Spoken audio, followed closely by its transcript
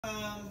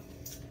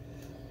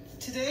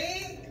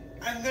Today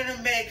I'm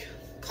gonna make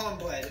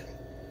cornbread.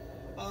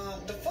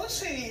 The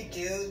first thing you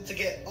do to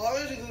get all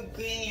the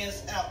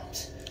ingredients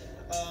out.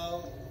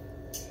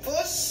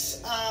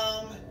 First,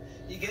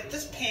 you get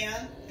this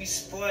pan, you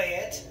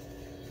spray it,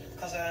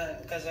 because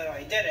I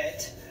already did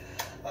it.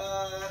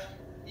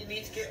 You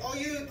need to get all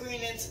your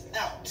ingredients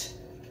out.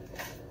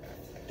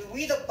 To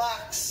read the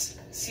box,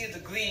 see the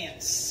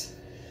ingredients.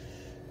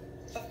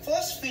 The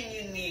first thing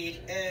you need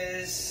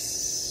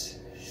is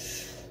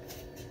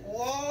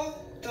 1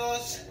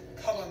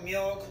 cup of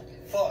milk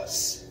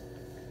first.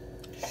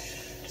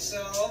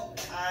 So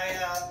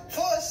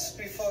first,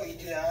 before you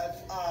do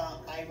that,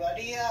 I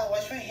already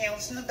washed my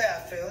hands in the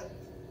bathroom,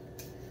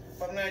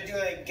 but I'm gonna do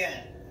it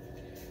again.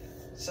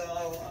 So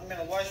I'm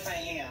gonna wash my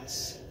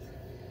hands.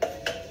 I'm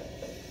gonna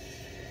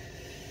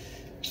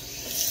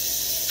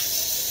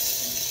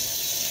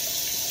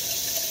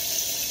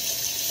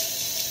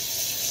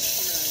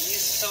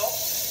use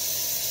soap.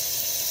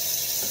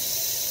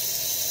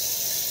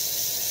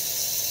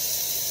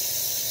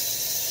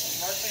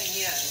 Wash my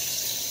hands.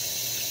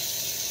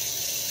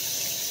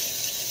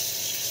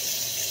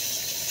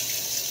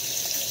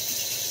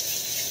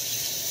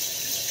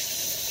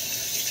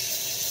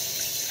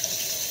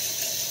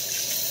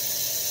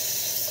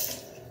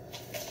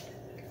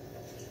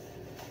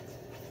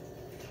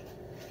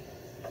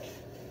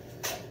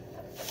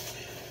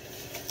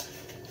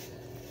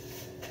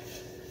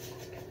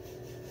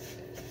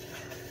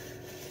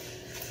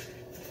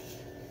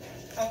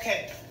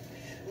 Okay,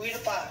 read the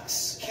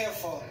box,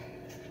 careful.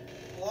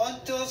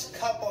 1/3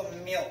 cup of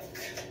milk.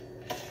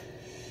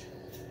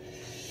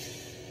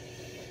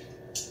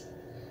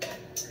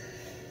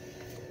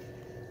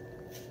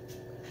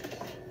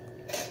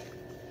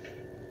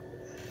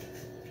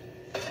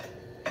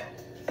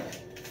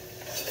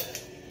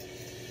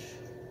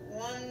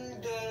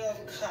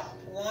 Cup,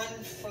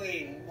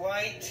 1/3,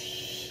 right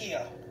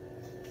here.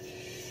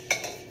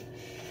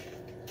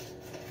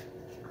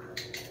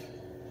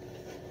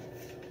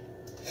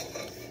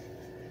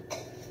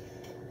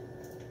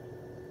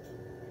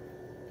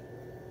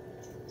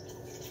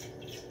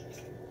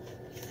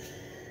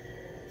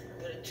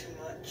 Too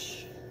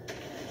much.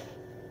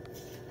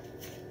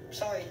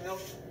 Sorry,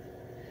 milk.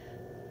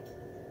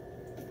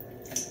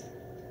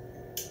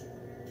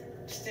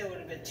 Still a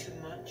little bit too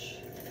much.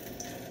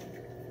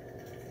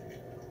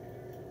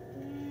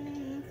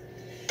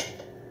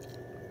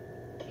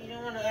 You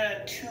don't want to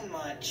add too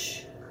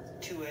much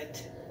to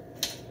it.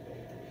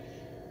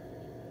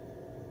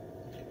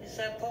 Is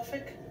that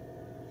perfect?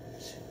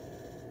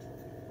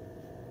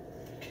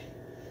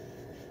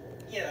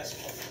 Yeah, that's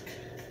perfect.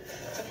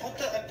 So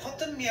I put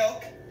the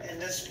milk in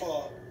this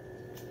bowl.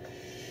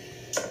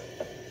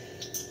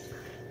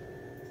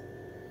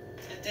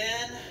 And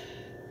then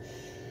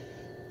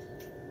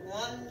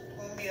when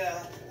we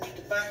need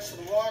the back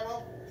of the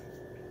water,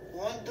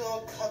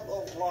 1/3 cup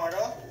of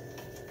water.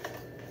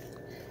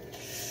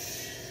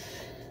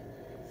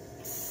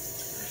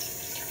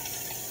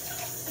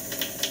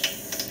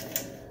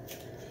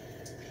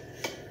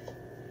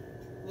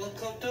 One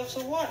cup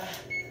of water.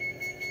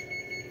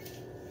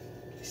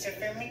 Is that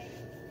for me?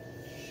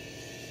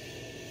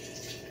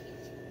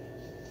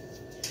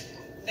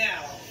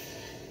 Now,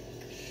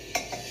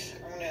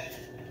 I'm gonna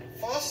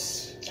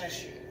first,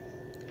 actually,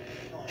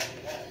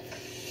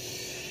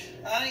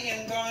 I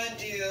am going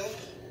to do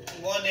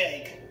 1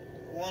 egg.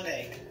 1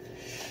 egg.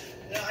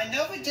 Now, I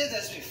never did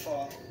this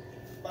before,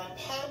 but I'm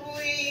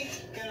probably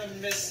gonna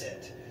miss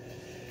it.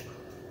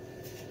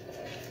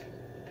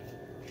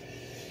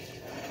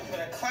 I'm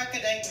gonna crack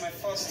an egg my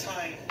first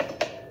time.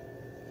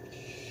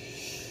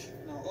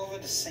 Now, over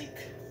the sink.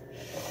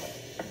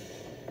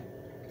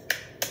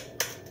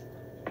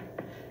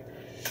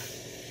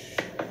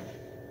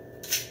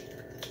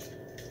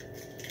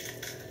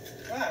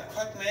 Wow, I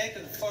cracked my egg for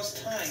the first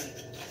time.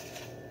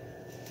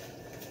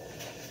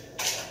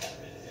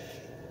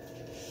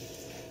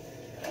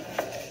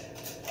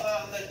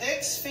 The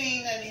next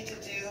thing I need to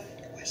do,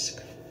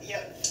 whisk.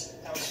 Yep,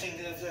 I was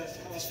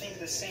thinking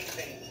the same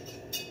thing.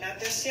 Not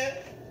this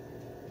yet.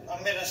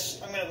 I'm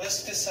gonna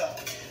whisk this up.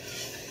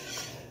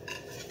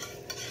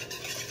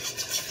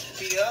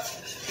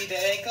 Beat the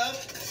egg up.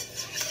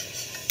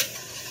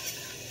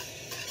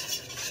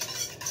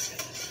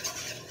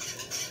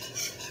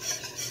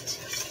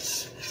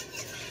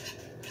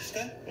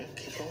 Good? Yeah,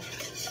 keep going.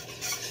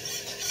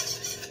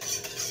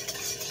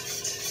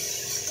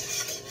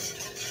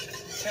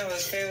 It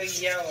was very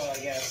yellow, I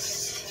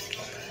guess.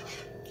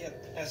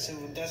 Yep, that's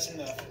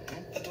enough.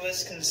 Put the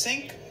whisk in the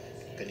sink.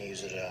 I'm gonna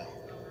use it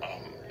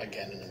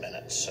again in a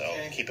minute, so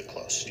okay. Keep it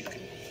close. You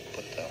can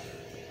put the...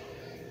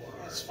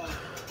 That's fine.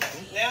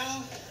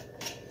 Now,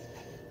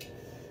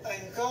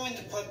 I'm going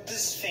to put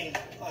this thing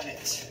on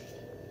it.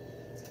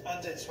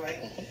 On this, right?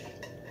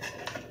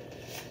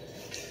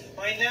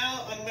 Right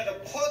now, I'm going to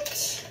put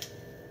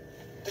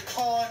the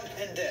corn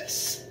in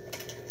this.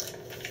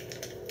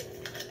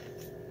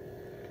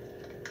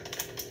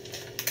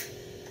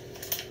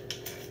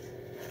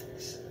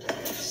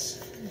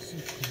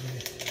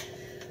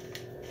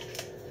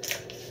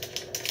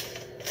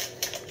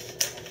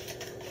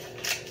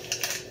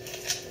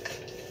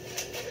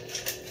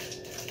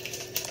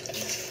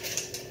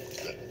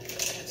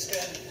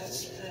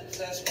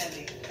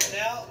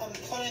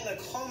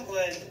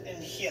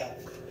 here.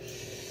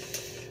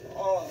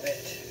 All of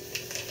it.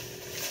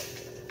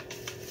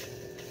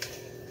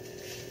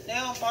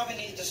 Now I probably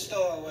need to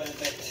store a little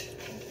bit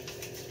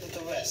with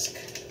the risk.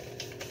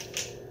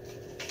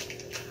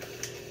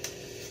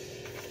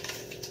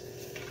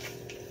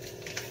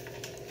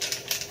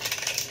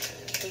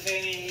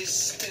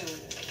 Spoon.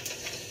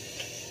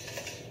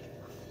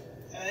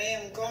 I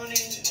am going to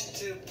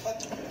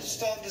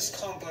start this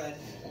cornbread.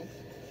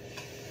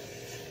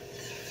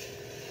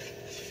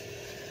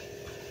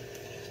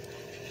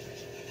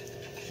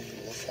 A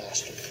little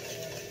faster.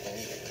 There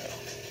you go.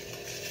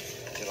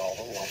 Get all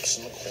the lumps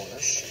in the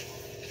corners.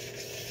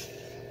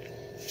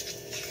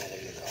 Oh,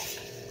 there you go.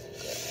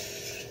 Good.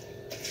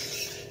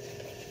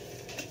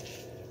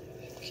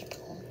 Keep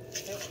going.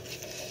 Yep.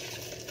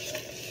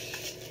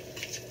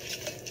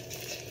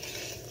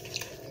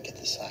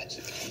 Sides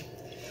again.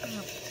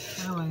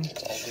 Alright.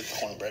 It's all good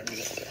cornbread we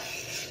got there.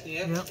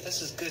 Yep. This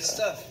is good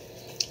stuff.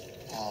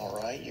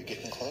 Alright, you're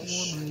getting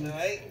close.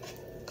 Alright.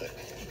 Good.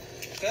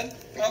 Good?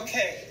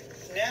 Okay.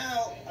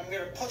 Now I'm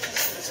going to put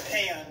this in this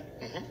pan.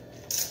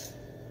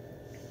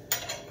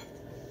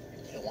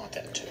 You'll want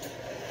that too.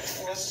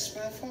 What's the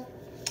spoon for?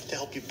 To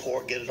help you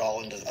get it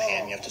all into the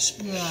pan, you have to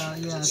spoon. Yeah,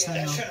 I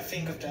shouldn't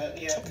think of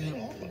that. Yeah.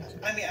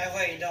 I mean, I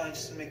write it down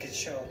just to make it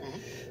show.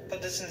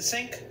 Put this in the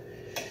sink.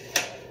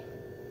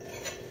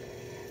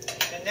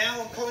 And now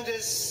we'll put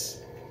this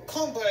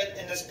cornbread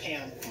in this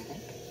pan.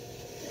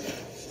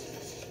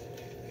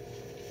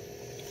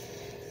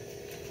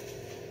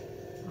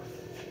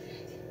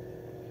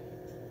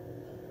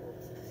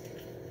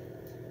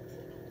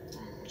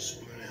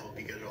 Spoon to help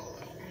you get it all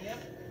out. Yep.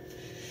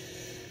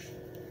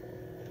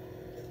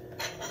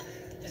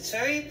 It's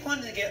very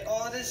important to get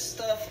all this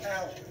stuff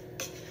out.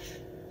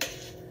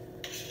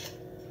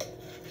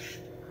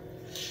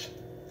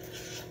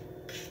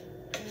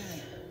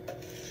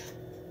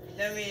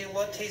 I mean,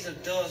 what taste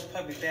of dough is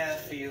probably bad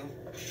for you,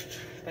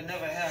 but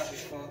never have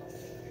before.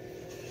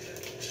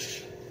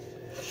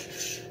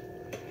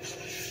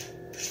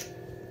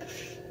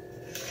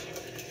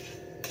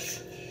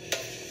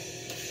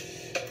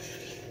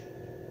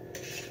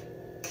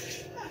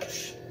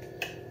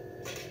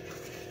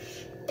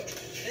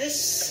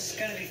 This is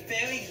going to be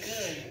very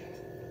good.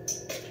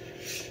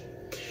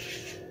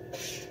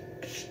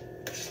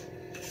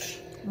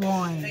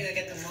 Why? I think I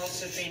get the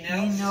most of it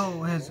now. We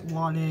know it has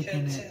water in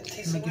it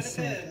to make it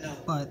sick,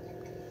 but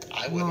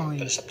I wouldn't,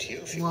 but it's up to you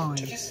if you want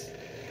to.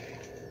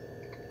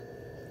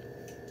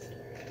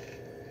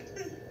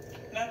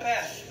 Not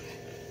bad.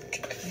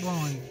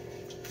 Why?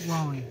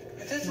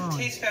 It doesn't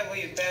taste bad what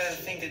you better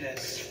think it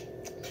is.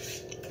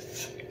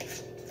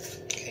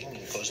 Okay, and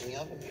it goes in the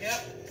oven.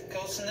 Yep,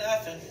 goes in the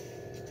oven.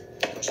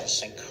 Goes in the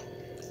sink.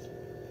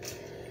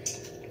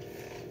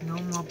 no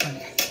more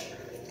plates.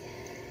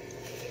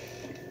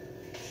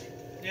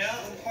 Yeah,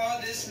 I'm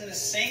pouring this in the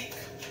sink.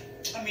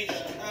 I mean,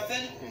 the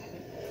oven.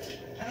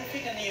 I don't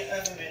think I need an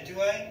oven mitt, do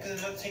I?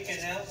 Because I'm not taking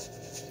it out.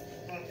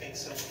 I don't think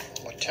so.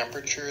 What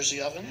temperature is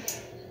the oven?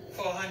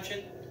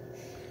 400.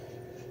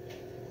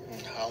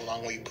 And how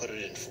long will you put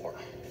it in for?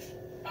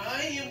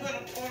 I am going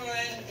to pour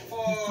it in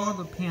Before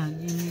for... the pan,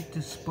 you need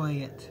to spray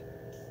it.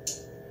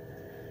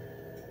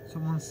 So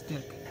it won't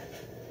stick.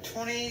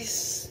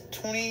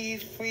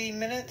 23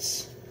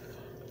 minutes.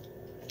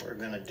 We're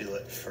going to do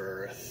it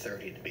for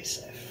 30 to be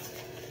safe.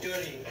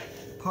 30.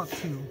 Part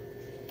 2.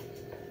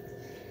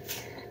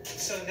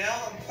 So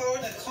now I'm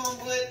pouring the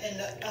cornbread in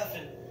the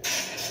oven.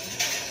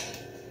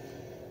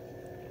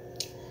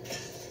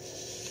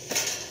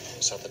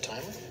 Is that the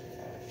timer?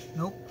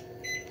 Nope.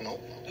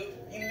 Nope. Oop,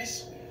 you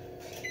missed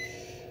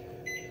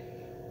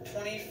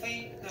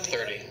 23? No,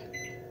 30.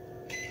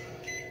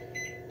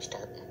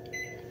 Start.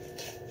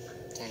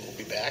 And we'll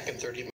be back in 30 minutes.